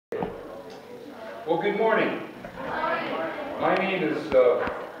Well, good morning. My name is, as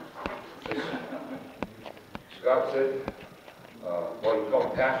Scott said, well, you call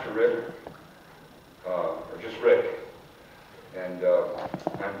him Pastor Rick, or just Rick. And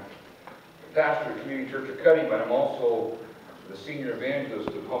I'm the pastor of Community Church of Cutting, but I'm also the senior evangelist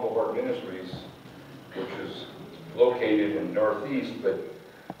of Humble Heart Ministries, which is located in Northeast, but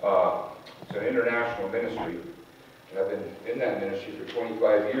it's an international ministry. And I've been in that ministry for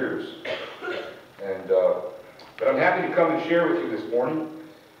 25 years. And but I'm happy to come and share with you this morning.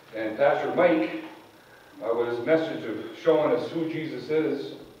 And Pastor Mike, with his message of showing us who Jesus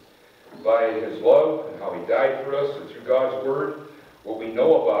is by his love and how he died for us, and through God's word, what we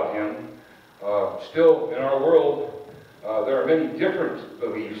know about him. Still, in our world, there are many different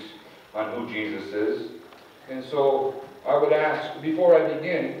beliefs on who Jesus is. And so I would ask, before I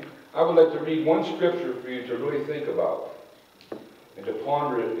begin, I would like to read one scripture for you to really think about and to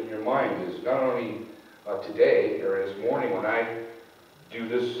ponder it in your mind. Is not only today or this morning when I do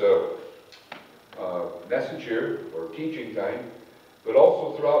this message here or teaching time, but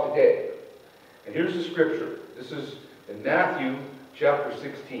also throughout the day. And here's the scripture. This is in Matthew chapter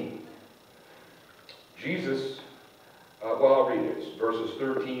 16. Jesus, well, I'll read it. It's verses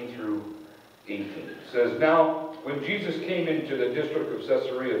 13 through 18. It says, "Now, when Jesus came into the district of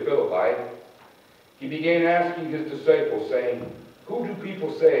Caesarea Philippi, he began asking his disciples, saying, 'Who do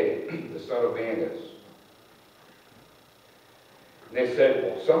people say the Son of Man is?' And they said,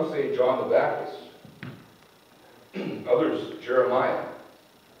 'Well, some say John the Baptist, others Jeremiah,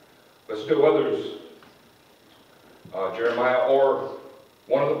 but still others Jeremiah or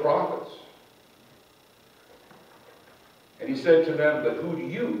one of the prophets.' And he said to them, 'But who do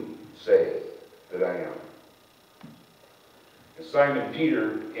you say that I am?' And Simon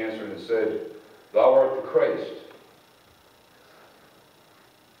Peter answered and said, 'Thou art the Christ,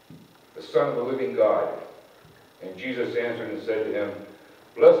 the Son of the living God.' And Jesus answered and said to him,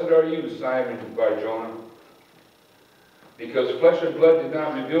 'Blessed are you, Simon Bar-Jonah, because flesh and blood did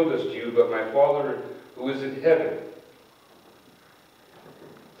not reveal this to you, but my Father who is in heaven.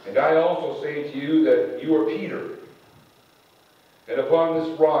 And I also say to you that you are Peter, and upon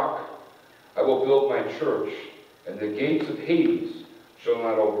this rock I will build my church, and the gates of Hades shall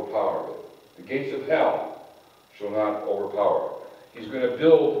not overpower it. The gates of hell shall not overpower it.'" He's going to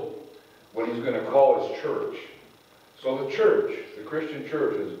build what he's going to call his church. So the church, the Christian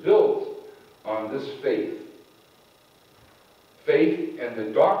church, is built on this faith. Faith and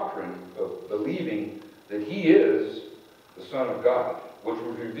the doctrine of believing that he is the Son of God, which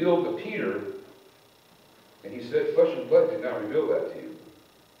was revealed to Peter. And he said, "Flesh and blood did not reveal that to you,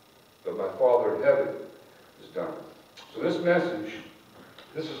 but my Father in heaven has done it." So this message,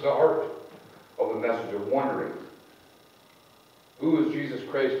 this is the heart of the message of wondering, who is Jesus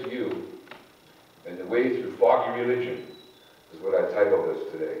Christ to you? And the way through foggy religion is what I titled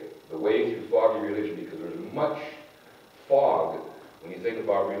this today. The way through foggy religion, because there's much fog when you think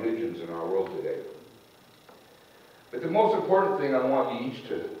about religions in our world today. But the most important thing I want you each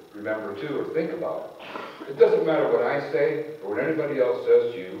to remember too, or think about, it doesn't matter what I say or what anybody else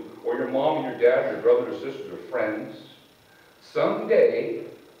says to you, or your mom and your dad, your brothers or sisters or friends. Someday,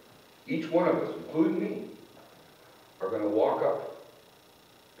 each one of us, including me, are going to walk up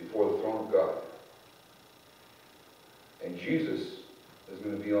before the throne of God. And Jesus is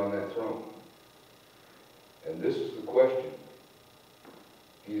going to be on that throne. And this is the question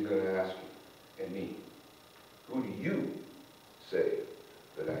he's going to ask you and me. Who do you say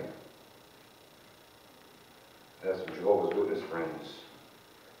that I am? That's some Jehovah's Witness friends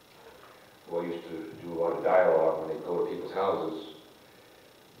who I used to do a lot of dialogue when they go to people's houses.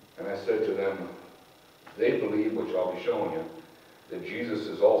 And I said to them, they believe, which I'll be showing you, that Jesus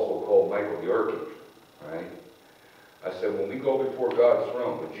is also called Michael the Archangel, right? I said, when we go before God's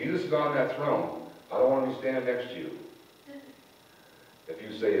throne, when Jesus is on that throne, I don't want to be standing next to you if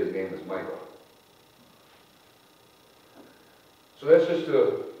you say his name is Michael. So that's just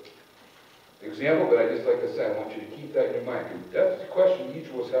an example, but like I said, I want you to keep that in your mind. That's the question each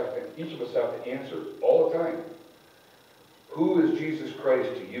of us have to answer all the time. Who is Jesus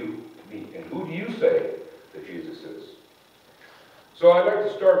Christ to you, to me? And who do you say that Jesus is? So I'd like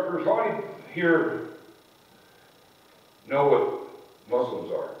to start first. How many here know what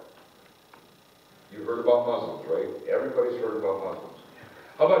Muslims are? You've heard about Muslims, right? Everybody's heard about Muslims.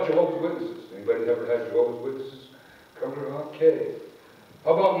 How about Jehovah's Witnesses? Anybody ever had Jehovah's Witnesses come to? Okay.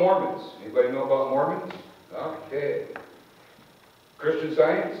 How about Mormons? Anybody know about Mormons? Okay. Christian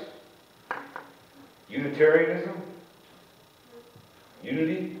Science? Unitarianism?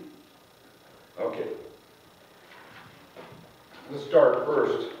 Unity? Okay. Let's start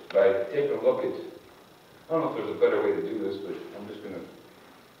first by taking a to look at, I don't know if there's a better way to do this, but I'm just going to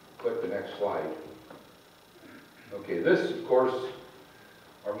click the next slide. Okay, this, of course,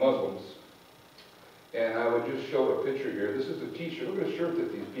 are Muslims. And I would just show a picture here. This is a t-shirt. Look at the shirt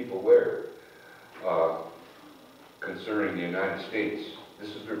that these people wear concerning the United States. This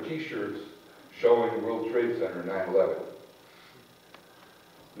is their t-shirts showing the World Trade Center 9/11.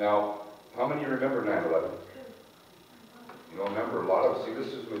 Now, how many remember 9/11? You don't remember? A lot of us. See,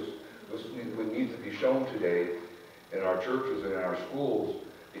 this would need to be shown today in our churches and in our schools,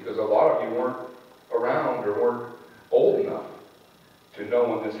 because a lot of you weren't around or weren't old enough to know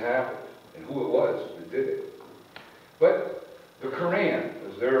when this happened and who it was that did it. But the Quran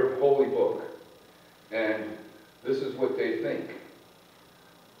is their holy book, and this is what they think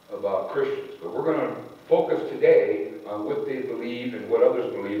about Christians. But we're going to focus today on what they believe and what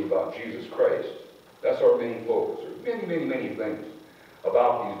others believe about Jesus Christ. That's our main focus. There's many things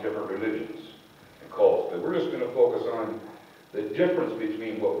about these different religions and cults, but we're just going to focus on the difference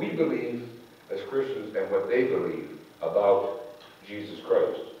between what we believe as Christians and what they believe about Jesus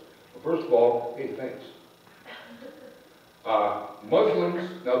Christ. Well, first of all, hey, thanks.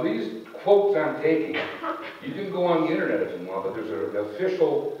 Muslims, now these quotes I'm taking, you can go on the internet if you want, but there's an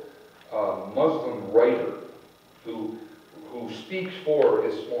official Muslim writer who speaks for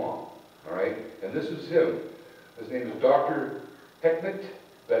Islam, all right? And this is him. His name is Dr. Hekmat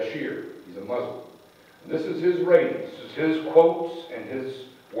Bashir. He's a Muslim. And this is his writings. This is his quotes and his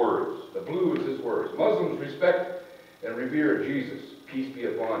words. The blue is his words. Muslims respect and revere Jesus. Peace be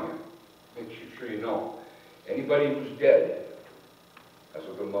upon him. Make sure you know. Anybody who's dead, that's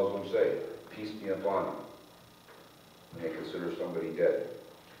what the Muslims say. Peace be upon him. And they consider somebody dead.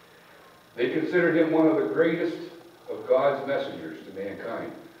 They considered him one of the greatest of God's messengers to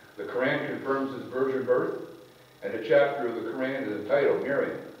mankind. The Quran confirms his virgin birth, and a chapter of the Quran is entitled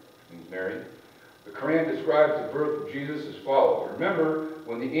Miriam, which means Mary. The Quran describes the birth of Jesus as follows. Remember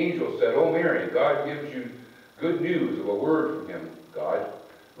when the angel said, "O Mary, God gives you good news of a word from him, God,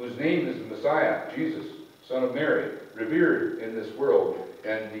 whose name is the Messiah, Jesus, son of Mary, revered in this world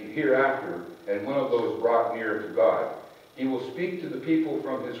and the hereafter, and one of those brought near to God. He will speak to the people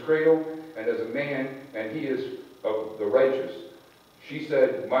from his cradle, and as a man, and he is of the righteous." She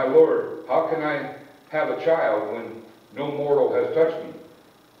said, "My Lord, how can I have a child when no mortal has touched me?"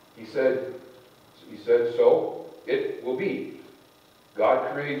 He said, "So it will be.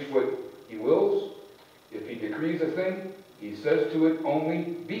 God creates what he wills. If he decrees a thing, he says to it only,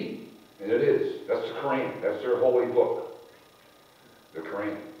 be. And it is." That's the Quran. That's their holy book. The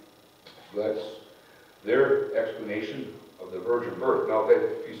Quran. So that's their explanation of the virgin birth. Now,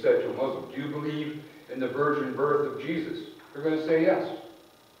 if you said to a Muslim, "Do you believe in the virgin birth of Jesus?" They're going to say yes,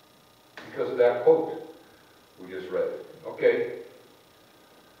 because of that quote we just read. Okay.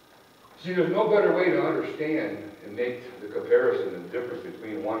 See, there's no better way to understand and make the comparison and difference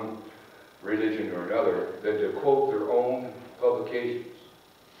between one religion or another than to quote their own publications,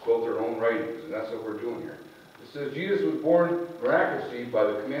 quote their own writings, and that's what we're doing here. It says, Jesus was born miraculously by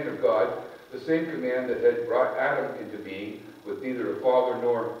the command of God, the same command that had brought Adam into being with neither a father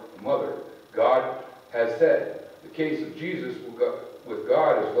nor a mother. God has said, the case of Jesus with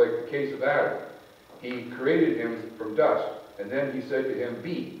God is like the case of Adam. He created him from dust, and then he said to him,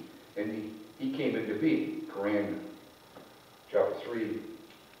 be, and he came into being. Quran chapter 3,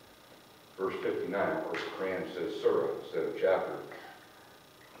 verse 59. Of course, the Quran says surah instead of chapter.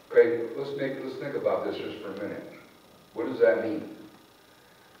 Okay, let's think about this just for a minute. What does that mean?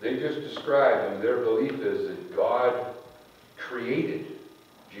 They just described, and their belief is that God created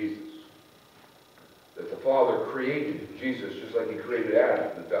Jesus. That the Father created Jesus just like he created Adam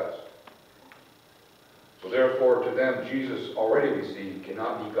from the dust. So therefore, to them, Jesus already received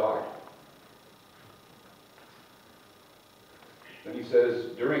cannot be God. And he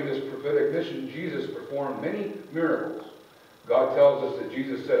says, during this prophetic mission, Jesus performed many miracles. God tells us that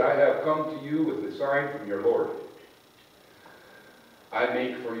Jesus said, "I have come to you with a sign from your Lord. I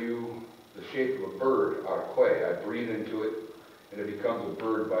make for you the shape of a bird out of clay. I breathe into it, and it becomes a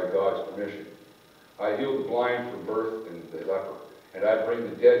bird by God's permission. I heal the blind from birth and the leper, and I bring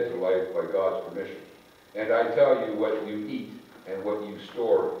the dead to life by God's permission. And I tell you what you eat and what you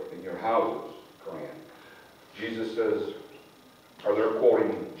store in your houses." Quran. Jesus says, or they're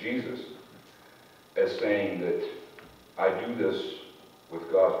quoting Jesus as saying that I do this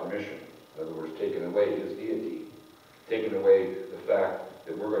with God's permission. In other words, taking away his deity. Taking away the fact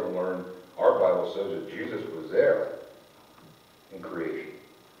that we're going to learn, our Bible says that Jesus was there in creation.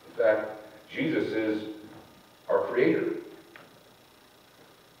 In fact, Jesus is our creator.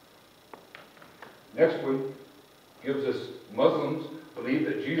 Next one gives us, Muslims believe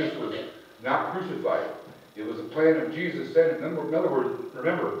that Jesus was not crucified. It was a plan of Jesus sent. In other words,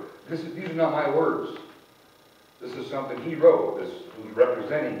 remember, these are not my words. This is something he wrote, who's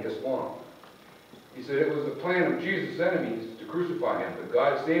representing Islam. He said it was the plan of Jesus' enemies to crucify him, but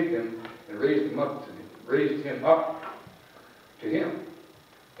God saved him and raised him up to him.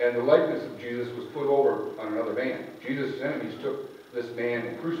 And the likeness of Jesus was put over on another man. Jesus' enemies took this man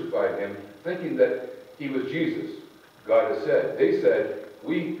and crucified him, thinking that he was Jesus. God has said, they said,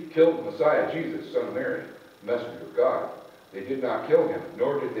 we killed the Messiah, Jesus, son of Mary, messenger of God. They did not kill him,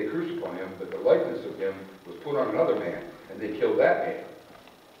 nor did they crucify him, but the likeness of him was put on another man, and they killed that man.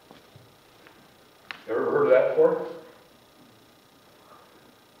 Ever heard of that before?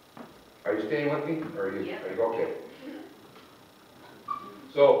 Are you staying with me? Or are you okay?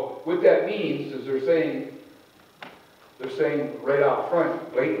 So what that means is they're saying right out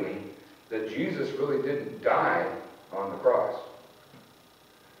front, blatantly, that Jesus really didn't die on the cross.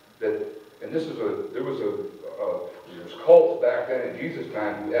 And this is there was cults back then in Jesus'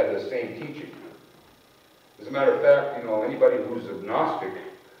 time who had the same teaching. As a matter of fact, anybody who's agnostic,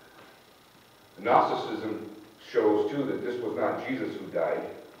 Gnosticism shows too that this was not Jesus who died.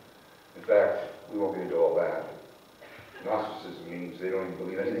 In fact, we won't get into all that. Gnosticism means they don't even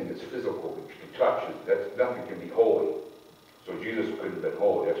believe anything that's physical, that you can touch it, nothing can be holy. So Jesus couldn't have been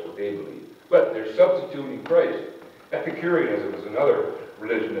holy, that's what they believe. But they're substituting Christ. Epicureanism is another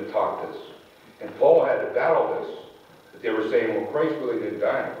religion that taught this. And Paul had to battle this. That they were saying, well, Christ really didn't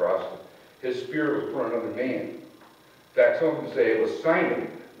die on the cross. His spirit was put on another man. In fact, some of them say it was Simon.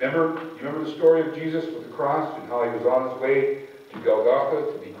 You remember the story of Jesus with the cross and how he was on his way to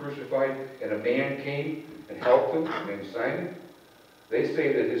Golgotha to be crucified, and a man came and helped him, named Simon? They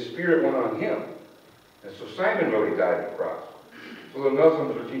say that his spirit went on him. And so Simon really died on the cross. So the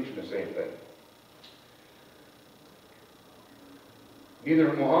Muslims are teaching the same thing.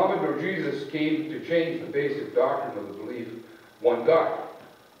 Neither Muhammad nor Jesus came to change the basic doctrine of the belief one God,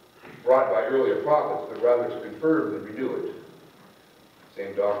 brought by earlier prophets, but rather to confirm and renew it.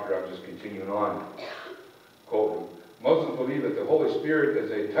 Same doctrine, I'm just continuing on, quoting. Muslims believe that the Holy Spirit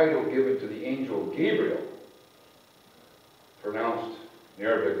is a title given to the angel Gabriel, pronounced in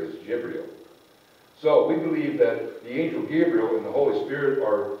Arabic as Jibril. So we believe that the angel Gabriel and the Holy Spirit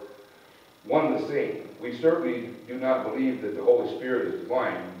are one and the same. We certainly do not believe that the Holy Spirit is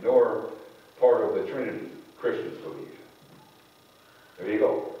divine, nor part of the Trinity, Christians believe. There you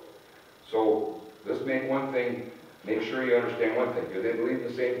go. So let's make one thing, make sure you understand one thing. Do they believe in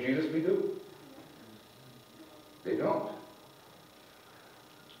the same Jesus we do? They don't.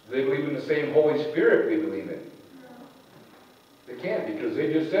 Do they believe in the same Holy Spirit we believe in? They can't, because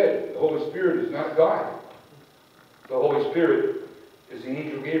they just said the Holy Spirit is not God. The Holy Spirit is the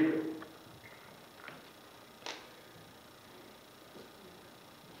angel Gabriel.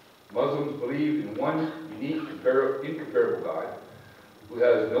 Muslims believe in one unique, incomparable God who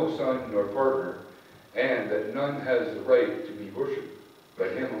has no son nor partner, and that none has the right to be worshipped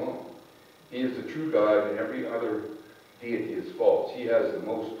but him alone. He is the true God, and every other deity is false. He has the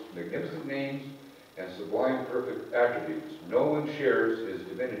most magnificent names and sublime perfect attributes. No one shares his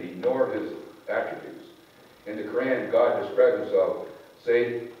divinity nor his attributes. In the Quran, God describes himself,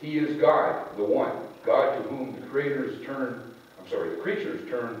 saying, He is God, the one, God to whom the creatures turn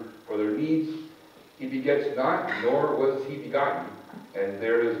for their needs. He begets not, nor was he begotten, and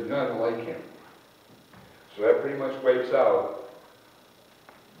there is none like him. So that pretty much wipes out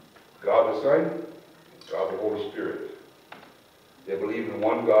God the Son, God the Holy Spirit. They believe in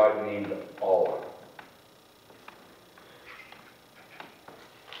one God named Allah.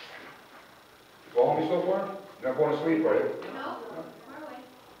 Follow me so far? You're not going to sleep, are you? No. Far away.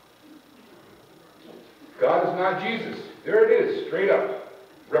 God is not Jesus. There it is, straight up.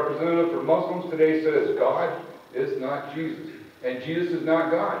 Representative for Muslims today says God is not Jesus. And Jesus is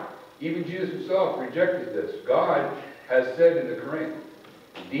not God. Even Jesus himself rejected this. God has said in the Quran.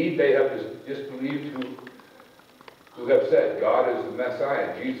 Indeed, they have disbelieved who have said, God is the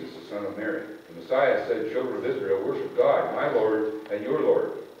Messiah, Jesus, the Son of Mary. The Messiah said, children of Israel, worship God, my Lord and your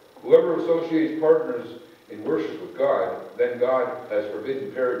Lord. Whoever associates partners in worship with God, then God has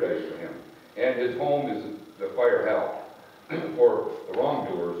forbidden paradise for him. And his home is the fire hell. For the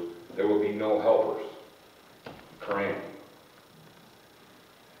wrongdoers, there will be no helpers. Quran.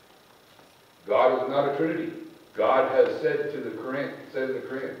 God is not a Trinity. God has said in the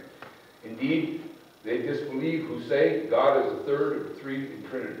Quran. Indeed, they disbelieve who say God is a third of the three in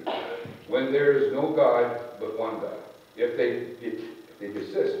Trinity, when there is no God but one God. If they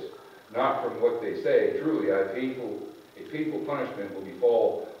desist not from what they say, truly a painful punishment will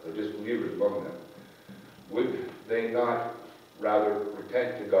befall the disbelievers among them. Would rather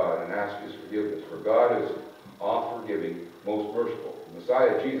repent to God and ask His forgiveness. For God is oft forgiving, most merciful. The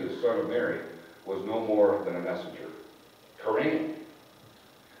Messiah, Jesus, son of Mary, was no more than a messenger. Quran.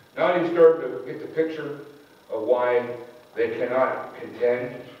 Now you start to get the picture of why they cannot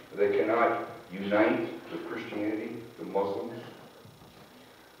contend, they cannot unite with Christianity, the Muslims.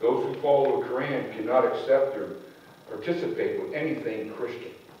 Those who follow the Quran cannot accept or participate with anything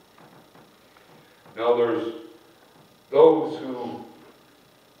Christian. Now there's those who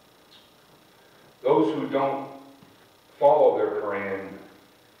don't follow their Quran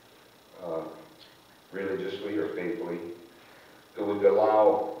religiously or faithfully, who would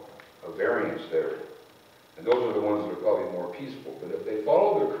allow a variance there. And those are the ones that are probably more peaceful. But if they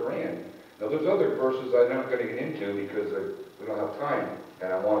follow their Quran, now there's other verses I'm not going to get into because we don't have time,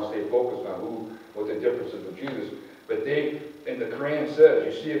 and I want to stay focused on what the difference is with Jesus. But in the Quran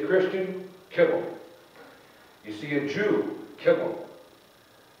says, you see a Christian, kill him. You see a Jew, kill them.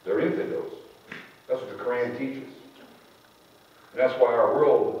 They're infidels. That's what the Quran teaches. And that's why our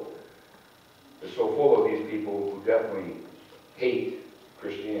world is so full of these people who definitely hate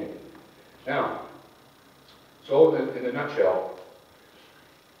Christianity. Now, so in a nutshell,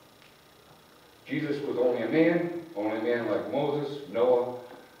 Jesus was only a man like Moses, Noah,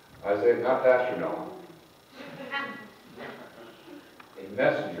 Isaiah, not Pastor Noah. A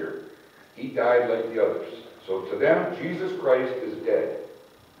messenger. He died like the others. So to them, Jesus Christ is dead.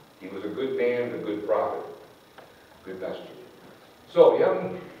 He was a good man, a good prophet, good messenger. So,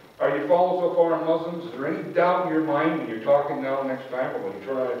 are you following so far on Muslims? Is there any doubt in your mind when you're talking now next time, or when you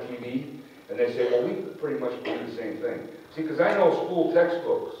turn on a TV, and they say, well, we pretty much believe the same thing. See, because I know school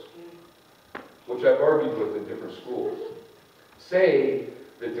textbooks, which I've argued with in different schools, say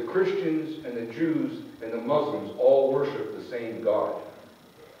that the Christians and the Jews and the Muslims all worship the same God.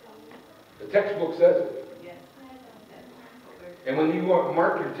 The textbook says it. And when you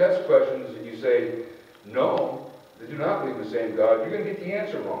mark your test questions and you say, no, they do not believe in the same God, you're going to get the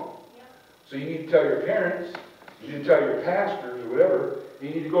answer wrong. So you need to tell your parents, you need to tell your pastors or whatever, you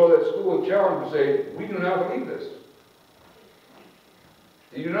need to go to that school and challenge and say, we do not believe this.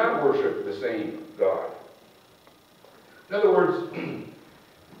 You do not worship the same God. In other words,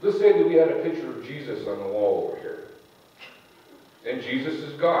 let's say that we had a picture of Jesus on the wall over here. And Jesus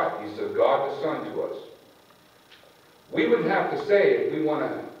is God. He's the God the Son to us. We would have to say, if we want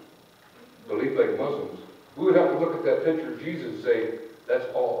to believe like Muslims, we would have to look at that picture of Jesus and say, that's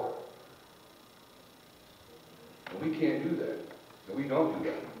all. And we can't do that. And we don't do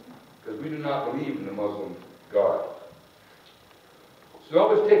that. Because we do not believe in the Muslim God. So now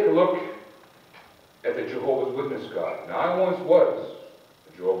let's take a look at the Jehovah's Witness God. Now I once was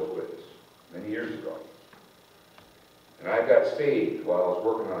a Jehovah's Witness, many years ago. And I got saved while I was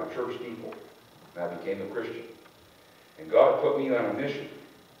working on a church steeple. And I became a Christian. And God put me on a mission.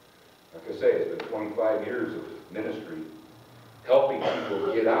 Like I say, it's been 25 years of ministry, helping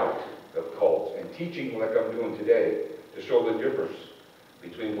people get out of cults and teaching like I'm doing today to show the difference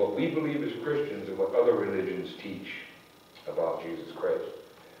between what we believe as Christians and what other religions teach about Jesus Christ.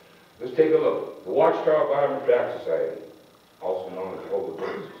 Let's take a look. The Watchtower Bible Tract Society, also known as Jehovah's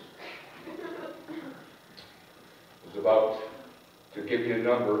Witnesses, is about, to give you a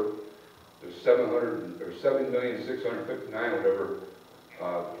number, there's 7,659,000, whatever,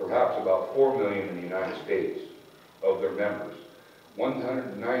 perhaps about 4 million in the United States of their members.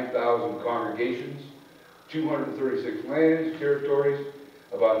 109,000 congregations, 236 lands, territories,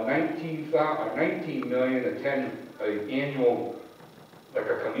 about 19 million attend an annual, like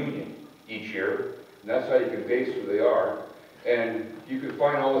a communion each year. And that's how you can base who they are. And you can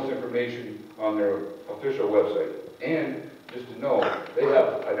find all this information on their official website. And just to know, they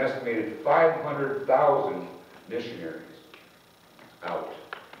have an estimated 500,000 missionaries out.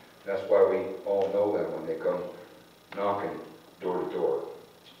 That's why we all know them when they come knocking door to door.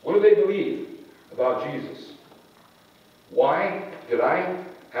 What do they believe about Jesus? Why did I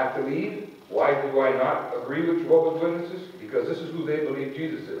have to leave? Why do I not agree with Jehovah's Witnesses? Because this is who they believe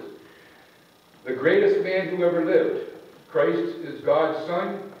Jesus is. The greatest man who ever lived. Christ is God's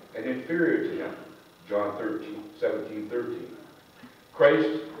Son and inferior to him. John 17:13.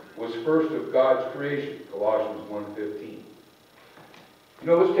 Christ was first of God's creation. Colossians 1:15. You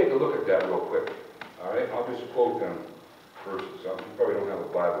know, let's take a look at that real quick. All right, I'll just quote them first. You probably don't have a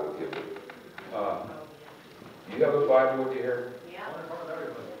Bible with you. Do you have a Bible with you here? Yeah.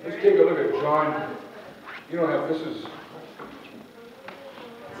 Let's take a look at John. You don't have, this is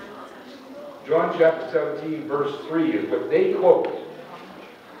John chapter 17, verse 3 is what they quote.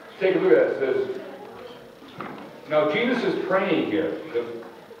 Let's take a look at it. It says, now Jesus is praying here.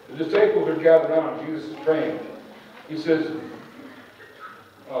 The disciples are gathered around. Jesus is praying. He says,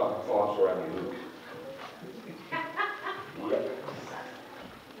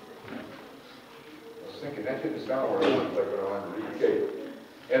 that didn't sound where I wanted, like what I wanted to read. Okay.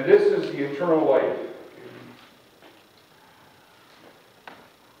 And this is the eternal life.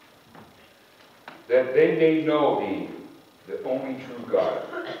 That they may know thee, the only true God,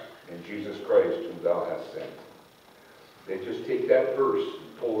 and Jesus Christ, whom thou hast sent. They just take that verse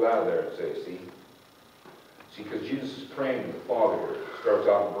and pull it out of there and say, see? See, because Jesus is praying to the Father here. It starts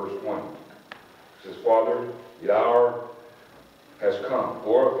out in verse 1. It says, Father, the hour has come.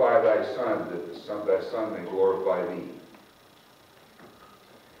 Glorify thy Son, that thy Son may glorify thee.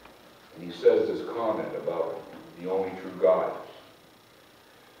 And he says this comment about the only true God.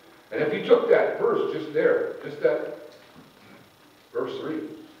 And if you took that verse just there, just that verse 3,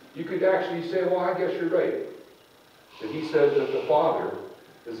 you could actually say, well, I guess you're right. That he says that the Father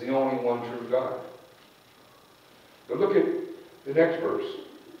is the only one true God. But look at the next verse.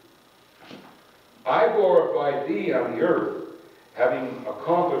 I glorify thee on the earth, having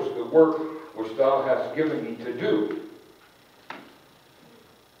accomplished the work which thou hast given me to do.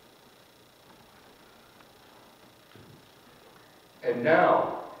 And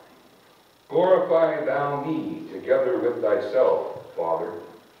now, glorify thou me together with thyself, Father,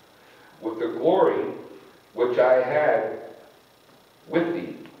 with the glory which I had with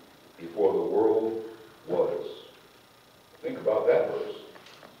thee before the world was. Think about that verse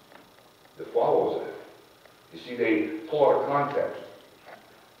that follows that. You see, they pull out of context.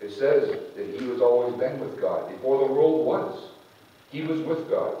 It says that he was always been with God. Before the world was, he was with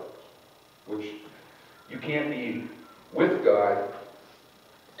God. Which you can't be with God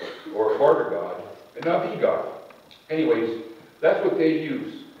or a part of God and not be God. Anyways, that's what they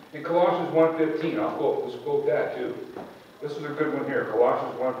use. In Colossians 1:15, let's quote that too. This is a good one here,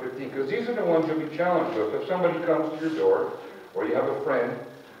 Colossians 1:15, because these are the ones you'll be challenged with. If somebody comes to your door, or you have a friend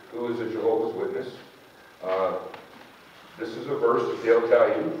who is a Jehovah's Witness, this is a verse that they'll tell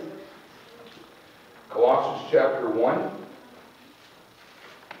you. Colossians chapter 1,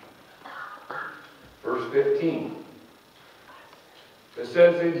 verse 15. It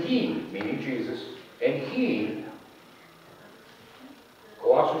says, and he, meaning Jesus, and he,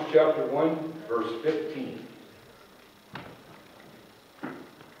 Colossians chapter 1, verse 15. It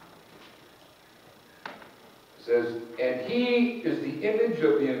says, and he is the image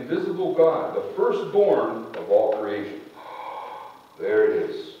of the invisible God, the firstborn of all creation. There it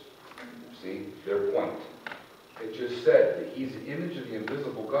is. See, their point. It just said that he's the image of the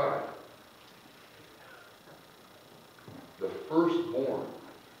invisible God. The firstborn.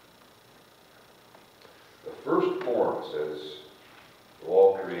 The firstborn, says, of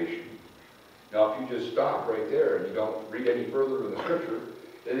all creation. Now, if you just stop right there and you don't read any further in the scripture,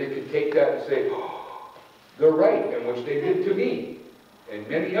 then they could take that and say, oh, they're right, and which they did to me and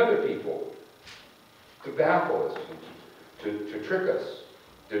many other people to baffle us, to trick us,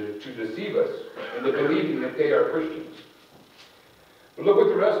 to deceive us into believing that they are Christians. But look what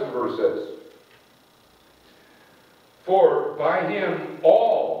the rest of the verse says. For by him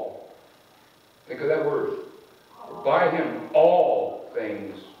all, think of that word, by him all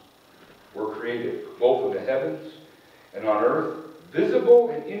things were created, both in the heavens and on earth, visible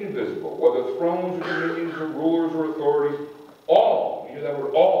and invisible, whether thrones or dominions or rulers or authorities, all, you hear that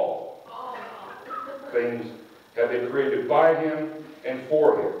word, all things have been created by him and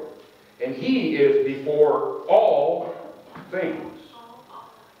for him. And he is before all things.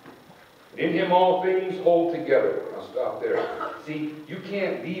 In him all things hold together. I'll stop there. See, you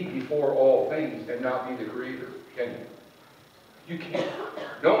can't be before all things and not be the creator, can you? You can't.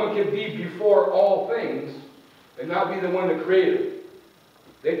 No one can be before all things and not be the one that created.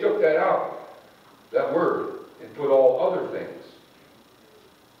 They took that out, that word, and put all other things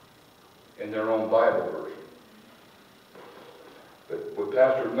in their own Bible version. But what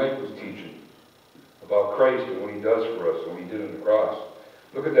Pastor Mike was teaching about Christ and what he does for us, what he did on the cross,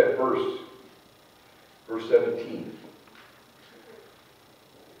 look at that verse, verse 17.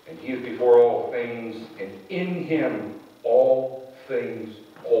 And he is before all things, and in him all things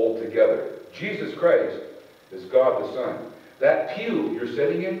hold together. Jesus Christ is God the Son. That pew you're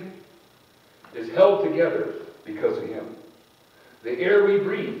sitting in is held together because of him. The air we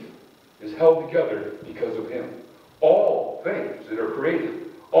breathe is held together because of him. All things that are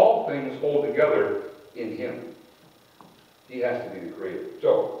created, all things hold together in him. He has to be the creator.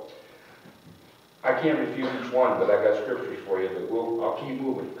 So, I can't refute each one, but I got scriptures for you. But I'll keep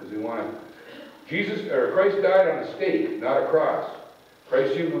moving because we want to. Christ died on a stake, not a cross.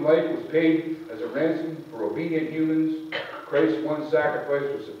 Christ's human life was paid as a ransom for obedient humans. Christ's one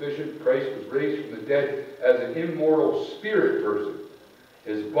sacrifice was sufficient. Christ was raised from the dead as an immortal spirit person.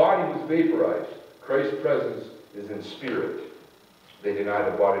 His body was vaporized. Christ's presence is in spirit. They deny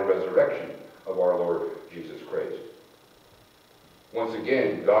the body resurrection of our Lord Jesus Christ. Once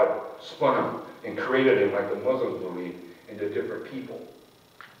again, God spun him and created him, like the Muslims believe, into different people.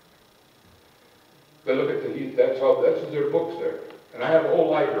 But look at that's their books there. And I have a whole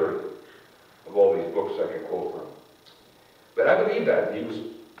library of all these books I can quote from. But I believe that he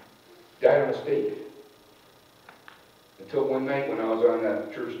died on a stake. Until one night when I was on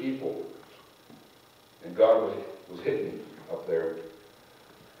that church steeple, and God was hitting me up there,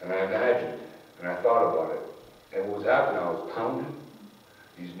 and I imagined, and I thought about it. And what was happening, I was pounding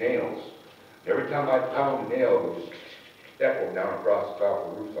these nails. And every time I pound a nail, it would just echo down across the top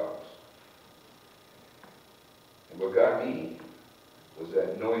of the rooftops. And what got me was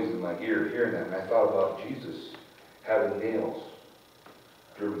that noise in my ear, hearing that, and I thought about Jesus having nails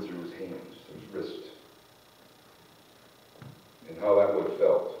driven through his hands, his wrist, and how that would have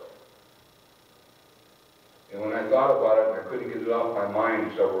felt. And when I thought about it, and I couldn't get it off my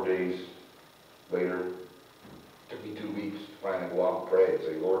mind several days later, it took me 2 weeks to finally go out and pray and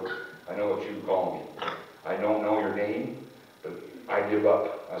say, Lord, I know what you call me. I don't know your name, but I give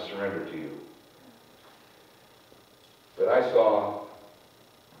up. I surrender to you. But I saw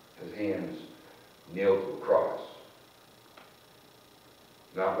his hands nailed to a cross.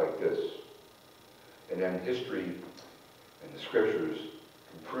 Not like this. And then history and the scriptures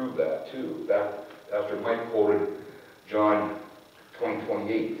can prove that too. Pastor Mike quoted John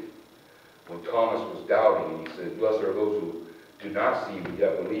 20:28, when Thomas was doubting, and he said, blessed are those who do not see but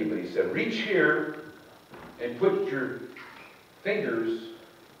yet believe. But he said, reach here and put your fingers,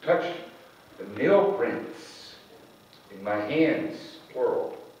 touch the nail prints in my hands,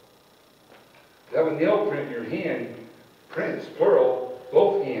 plural. To have a nail print in your hand, prints, plural,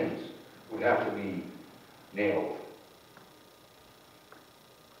 both hands would have to be nailed.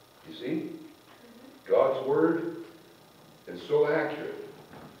 You see? God's word is so accurate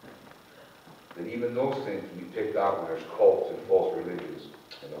that even those things can be picked out when there's cults and false religions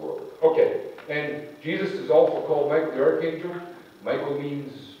in the world. Okay, and Jesus is also called Michael the Archangel. Michael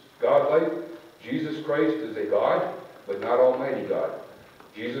means God-like. Jesus Christ is a God, but not Almighty God.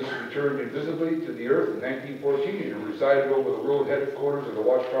 Jesus returned invisibly to the earth in 1914 and resided over the world headquarters of the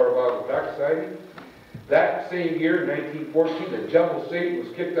Watchtower Bible Tax Society. That same year, in 1914, the devil Satan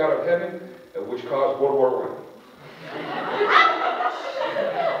was kicked out of heaven, which caused World War I.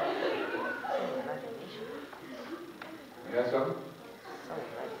 You got something?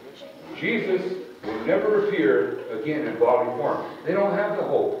 Jesus will never appear again in bodily form. They don't have the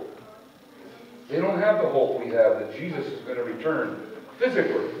hope. They don't have the hope we have that Jesus is going to return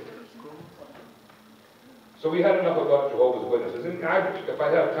physically. So we had enough about Jehovah's Witnesses. And if I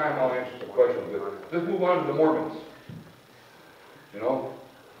have time, I'll answer some questions. But let's move on to the Mormons. You know,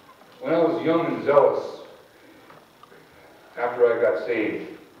 when I was young and zealous, after I got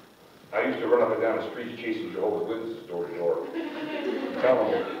saved, I used to run up and down the streets chasing Jehovah's Witnesses door to door,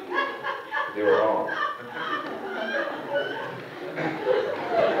 telling them they were wrong.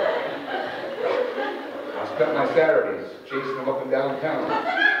 I spent my Saturdays chasing them up and down town.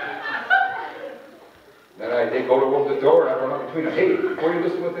 Then they'd go to the door and I'd run up between them. Hey, before you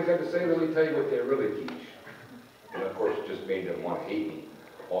listen to what they got to say, let me tell you what they really teach. And of course, it just made them want to hate me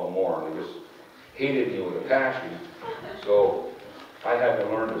all the more. And they just hated me with a passion. So I had to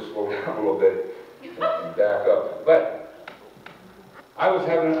learn to slow down a little bit and back up. But I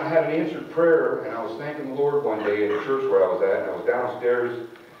had an answered prayer, and I was thanking the Lord one day in the church where I was at, and I was downstairs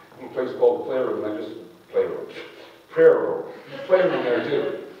in a place called the playroom, and prayer room, playroom there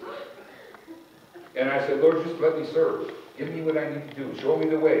too. And I said, Lord, just let me serve. Give me what I need to do. Show me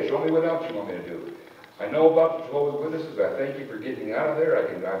the way. Show me what else you want me to do. I know about the Jehovah's Witnesses. I thank you for getting me out of there.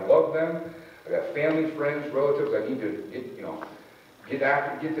 I love them. I got family, friends, relatives. I need to get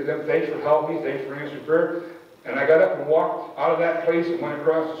to them. Thanks for helping me. Thanks for answering prayer. And I got up and walked out of that place and went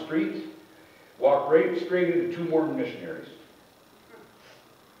across the street, walked right straight into 2 Mormon missionaries.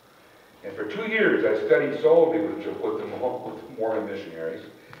 And for 2 years, I studied solely with the Mormon missionaries.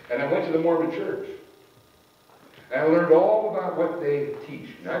 And I went to the Mormon church. And I learned all about what they teach.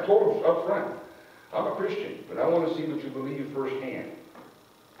 And I told them up front, I'm a Christian, but I want to see what you believe firsthand.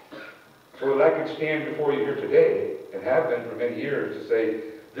 So that I could stand before you here today, and have been for many years, to say,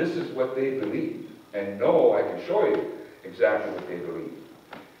 this is what they believe. And no, I can show you exactly what they believe.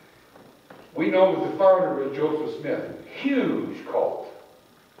 We know that the founder was Joseph Smith. Huge cult.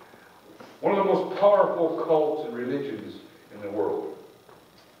 One of the most powerful cults and religions in the world.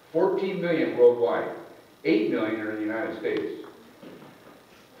 14 million worldwide. 8 million are in the United States.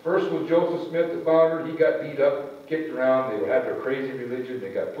 First was Joseph Smith, the founder. He got beat up, kicked around. They had their crazy religion.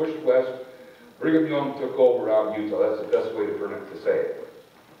 They got pushed west. Brigham Young took over out in Utah. That's the best way to say it.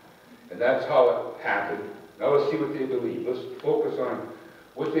 And that's how it happened. Now let's see what they believe. Let's focus on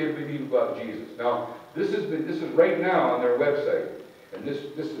what they believe about Jesus. Now, this is right now on their website. And this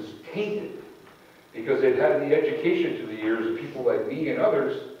is tainted. Because they've had the education through the years of people like me and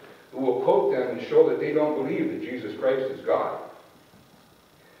others who will quote them and show that they don't believe that Jesus Christ is God.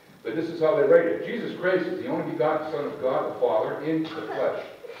 But this is how they write it. Jesus Christ is the only begotten Son of God the Father in the flesh.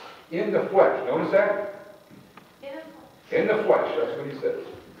 In the flesh. Notice that? In the flesh. That's what he says.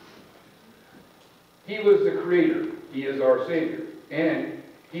 He was the Creator. He is our Savior. And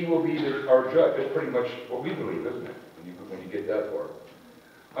he will be our judge. That's pretty much what we believe, isn't it? When you get that far.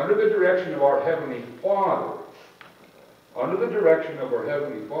 Under the direction of our Heavenly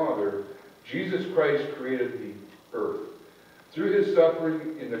Father, Jesus Christ created the earth. Through his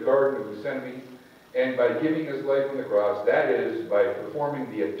suffering in the Garden of Gethsemane, and by giving his life on the cross, that is, by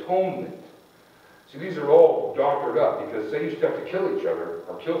performing the atonement. See, these are all doctored up, because they used to have to kill each other,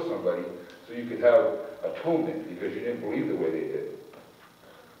 or kill somebody, so you could have atonement, because you didn't believe the way they did.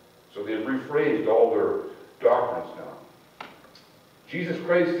 So they've rephrased all their doctrines now. Jesus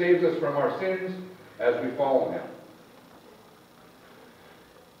Christ saves us from our sins as we follow him.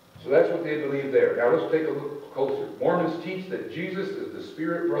 So that's what they believe there. Now let's take a look closer. Mormons teach that Jesus is the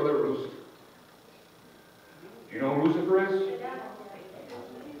spirit brother of Lucifer. Do you know who Lucifer is?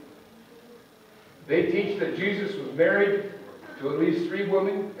 They teach that Jesus was married to at least 3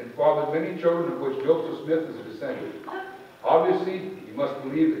 women and fathered many children, of which Joseph Smith is a descendant. Obviously, you must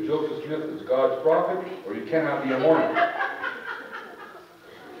believe that Joseph Smith is God's prophet, or you cannot be a Mormon.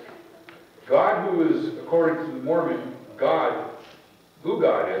 God, who is, according to the Mormon, who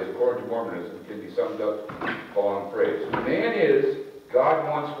God is, according to Mormonism, can be summed up in the following phrase. Who man is, God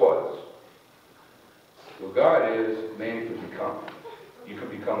once was. Who God is, man can become. You can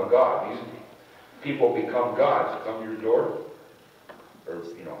become a God. These people become gods. Come to your door, or,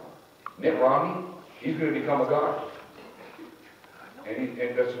 Mitt Romney, he's going to become a god. And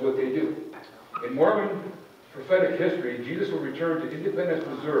that's what they do. In Mormon prophetic history, Jesus will return to Independence,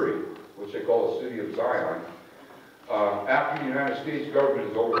 Missouri, which they call the city of Zion, after the United States government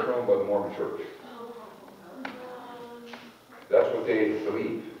is overthrown by the Mormon Church. That's what they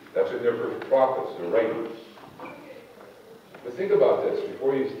believe. That's in their prophets, their writings. But think about this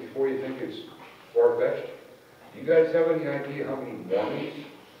before you think it's far-fetched. Do you guys have any idea how many Mormons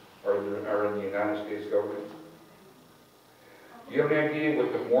are in the United States government? Do you have any idea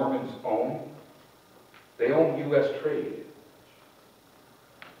what the Mormons own? They own U.S. trade.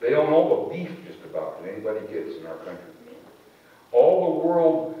 They own all the beef just about that anybody gets in our country. All the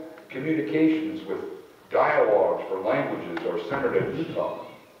world communications with dialogues for languages are centered in Utah,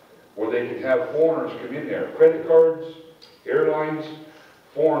 where they can have foreigners come in there. Credit cards, airlines,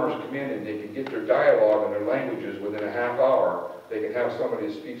 foreigners come in and they can get their dialogue and their languages within a half hour. They can have somebody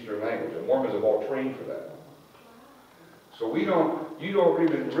that speaks their language. The Mormons have all trained for that. So you don't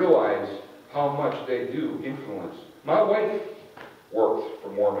even realize how much they do influence. My wife worked for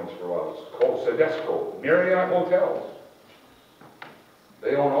Mormons for a while. It's called Sedesco, Marriott Hotels.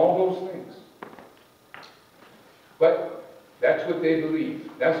 They own all those things. But that's what they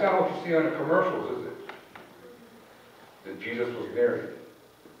believe. That's not what you see on the commercials, is it? That Jesus was married.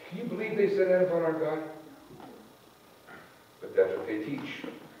 Can you believe they said that about our God? But that's what they teach.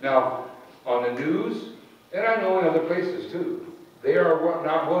 Now, on the news, and I know in other places too, they are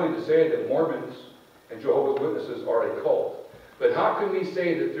not willing to say that Mormons and Jehovah's Witnesses are a cult. But how can we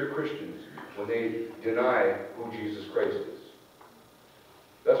say that they're Christians when they deny who Jesus Christ is?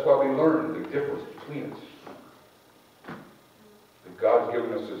 That's why we learn the difference between us. That God's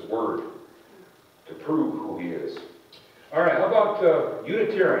given us His Word to prove who He is. All right, how about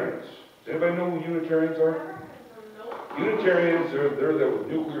Unitarians? Does anybody know who Unitarians are? Unitarians, they're the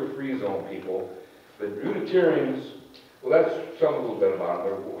nuclear-free zone people. But Unitarians, well, let's tell them a little bit about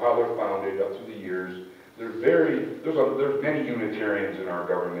them, how they're founded up through the years. There's many Unitarians in our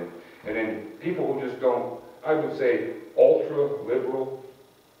government. And then people who just don't, I would say, ultra-liberal.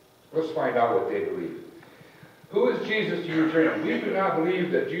 Let's find out what they believe. Who is Jesus to Unitarian? We do not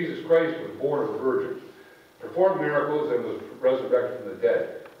believe that Jesus Christ was born of a virgin, performed miracles, and was resurrected from the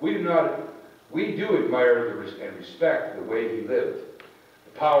dead. We do admire and respect the way He lived,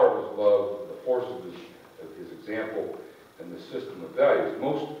 the power of His love, the force of his example, and the system of values.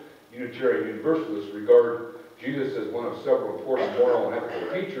 Most Unitarian Universalists regard Jesus as one of several important moral and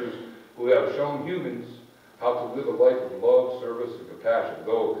ethical teachers who have shown humans how to live a life of love, service, and compassion.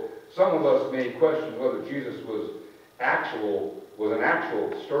 Though some of us may question whether Jesus was an actual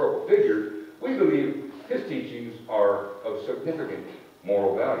historical figure, we believe his teachings are of significant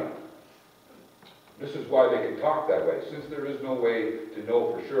moral value. This is why they can talk that way. Since there is no way to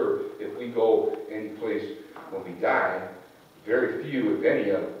know for sure if we go any place when we die, very few, if any,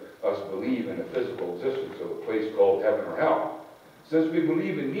 of us believe in the physical existence of a place called heaven or hell. Since we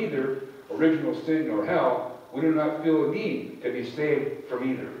believe in neither original sin nor hell, we do not feel a need to be saved from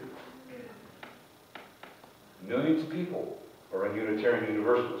either. Millions of people are in Unitarian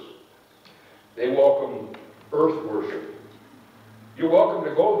Universalists. They welcome earth worship. You're welcome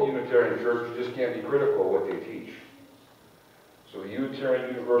to go to the Unitarian Church, you just can't be critical of what they teach. So the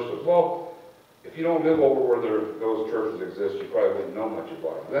Unitarian Universalists, well, if you don't live over where those churches exist, you probably wouldn't know much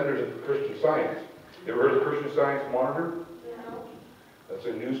about it. Then there's Christian Science. You ever heard of Christian Science Monitor? No. That's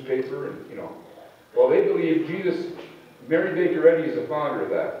a newspaper, and well, they believe Jesus, Mary Baker Eddy is the founder of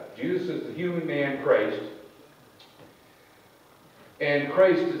that. Jesus is the human man, Christ, and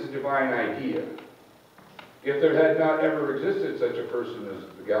Christ is a divine idea. If there had not ever existed such a person as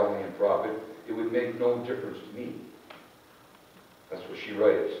the Galilean prophet, it would make no difference to me. That's what she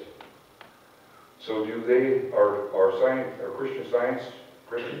writes. So are Christian Science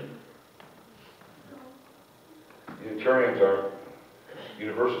Christian? Unitarians aren't,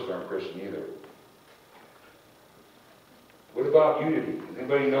 Universalists aren't Christian either. What about Unity? Does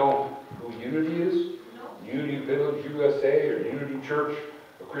anybody know who Unity is? No. Unity Village USA or Unity Church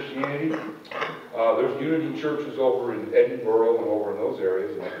of Christianity? There's Unity churches over in Edinburgh and over in those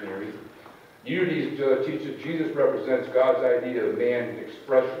areas, in that community. Unity teaches Jesus represents God's idea of man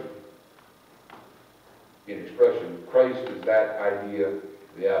expression. In expression, Christ is that idea,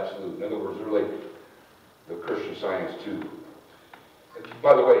 the absolute. In other words, they're like the Christian Science too.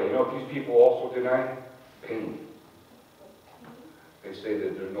 By the way, if these people also deny pain. They say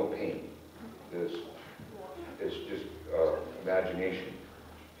that there's no pain. It's just imagination.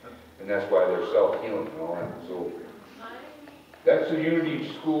 And that's why they're self-healing and all that. So that's the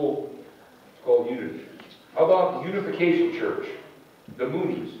Unity school. It's called Unity. How about the Unification Church? The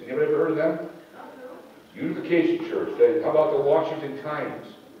Moonies. Anybody ever heard of them? Unification Church. How about the Washington Times?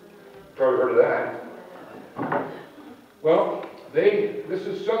 Probably heard of that. Well, this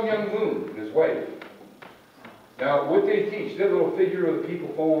is Sun Myung Moon and his wife. Now, what they teach, that little figure of the people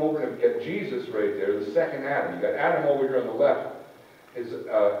falling over and get Jesus right there, the second Adam. You got Adam over here on the left.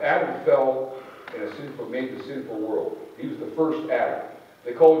 Adam fell in made the sinful world. He was the first Adam.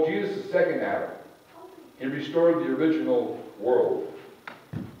 They called Jesus the second Adam. He restored the original world.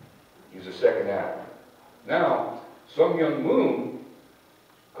 He's the second Adam. Now, Sun Myung Moon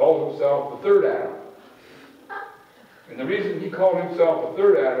calls himself the third Adam. And the reason he called himself the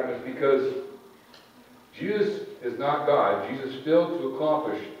third Adam is because Jesus is not God. Jesus failed to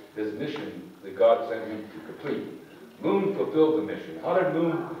accomplish his mission that God sent him to complete. Moon fulfilled the mission. How did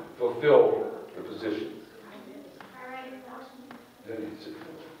Moon fulfill the position?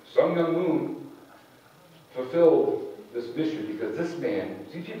 Sun Myung Moon fulfilled this mission because this man,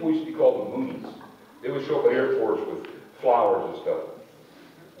 these people used to be called the Moonies. They would show up at airports with flowers and stuff.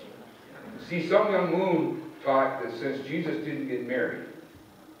 See, Sun Myung Moon taught that since Jesus didn't get married,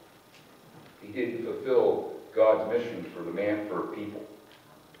 he didn't fulfill God's mission for people.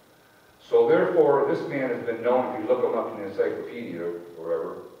 So therefore, this man has been known, if you look him up in the encyclopedia or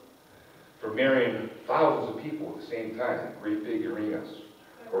wherever, for marrying thousands of people at the same time, great big arenas.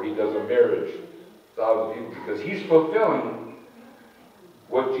 Or he does a marriage, thousands of people, because he's fulfilling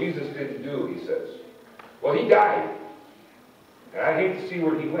what Jesus didn't do, he says. Well, he died. And I hate to see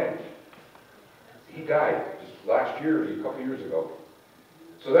where he went. He died just last year, a couple years ago.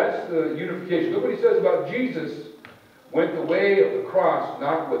 So that's the unification. Look what he says about Jesus went the way of the cross,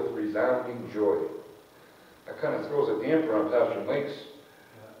 not with resounding joy. That kind of throws a damper on Pastor Lake's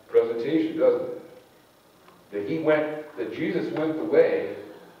presentation, doesn't it? That Jesus went the way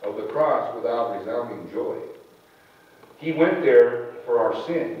of the cross without resounding joy. He went there for our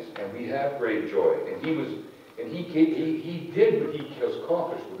sins, and we have great joy. And he did what he has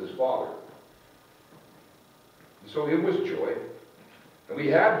accomplished with his Father. And so it was joy. And we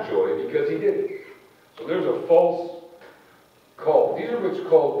have joy because he did it. So there's a false cult. These are what's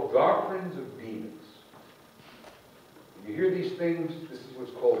called doctrines of demons. When you hear these things, this is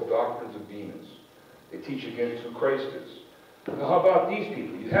what's called doctrines of demons. They teach against who Christ is. Now how about these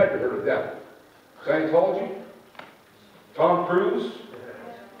people? You had to heard of them. Scientology? Tom Cruise?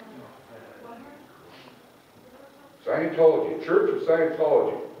 Scientology. Church of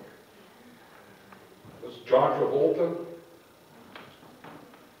Scientology. This is John Travolta.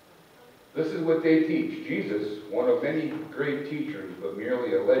 This is what they teach. Jesus, one of many great teachers, but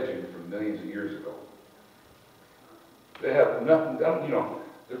merely a legend from millions of years ago. They have nothing,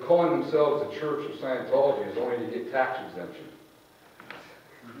 they're calling themselves the Church of Scientology is only to get tax exemption.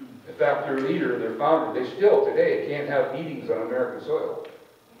 In fact, their leader, their founder, they still today can't have meetings on American soil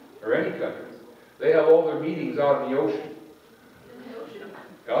or any country. They have all their meetings out in the ocean.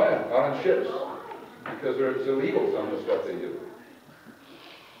 Oh yeah, out on ships. Because it's illegal, some of the stuff they do.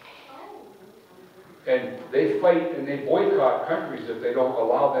 And they fight and they boycott countries if they don't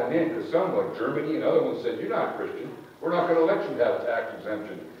allow them in. Because some, like Germany and other ones, said, you're not Christian. We're not going to let you have tax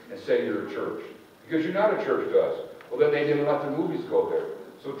exemption and say you're a church. Because you're not a church to us. Well, then they didn't let the movies go there.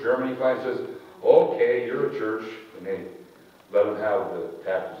 So Germany finally says, okay, you're a church. And they let them have the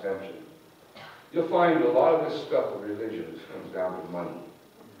tax exemption. You'll find a lot of this stuff with religions comes down to money.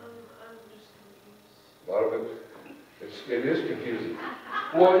 A lot of it, it is confusing.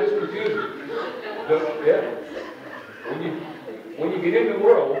 Well, it is confusing. Yeah. When you get in the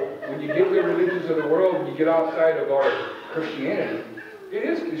world, when you get the religions of the world, and you get outside of our Christianity,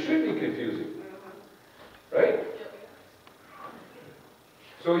 it should be confusing. Right?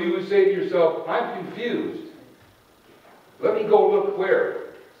 So you would say to yourself, I'm confused. Let me go look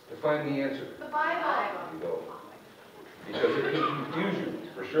where to find the answer. The Bible. You go. Because it can confuse you,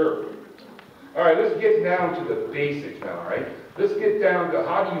 for sure. All right, let's get down to the basics now, all right? Let's get down to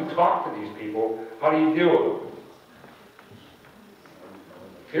how do you talk to these people? How do you deal with them?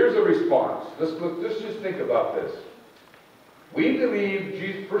 Here's a response. Let's just think about this. We believe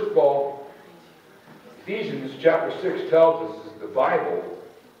Jesus, first of all, Ephesians chapter 6 tells us the Bible,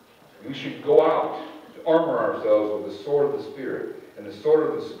 we should go out to armor ourselves with the sword of the Spirit. And the sword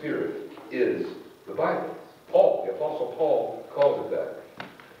of the Spirit is the Bible. Paul, the Apostle Paul, calls it that.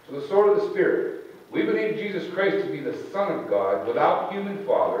 So the sword of the Spirit. We believe Jesus Christ to be the Son of God, without human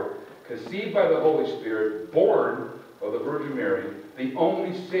father, conceived by the Holy Spirit, born of the Virgin Mary, the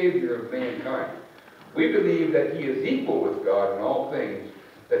only Savior of mankind. We believe that he is equal with God in all things,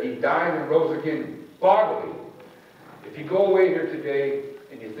 that he died and rose again bodily. If you go away here today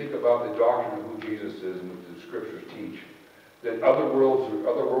and you think about the doctrine of who Jesus is and what the Scriptures teach, that other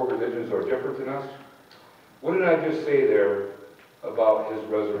world religions are different than us, what did I just say there about his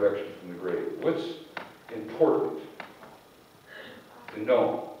resurrection from the grave? What's important to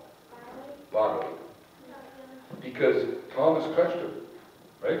know? Bodily. Because Thomas touched him,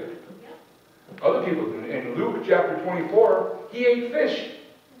 right? Other people, in Luke chapter 24, he ate fish.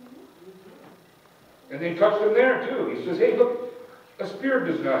 And they touched him there too. He says, hey, look, a spirit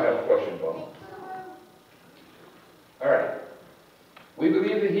does not have flesh and bone. All right. We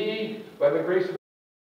believe that he, by the grace of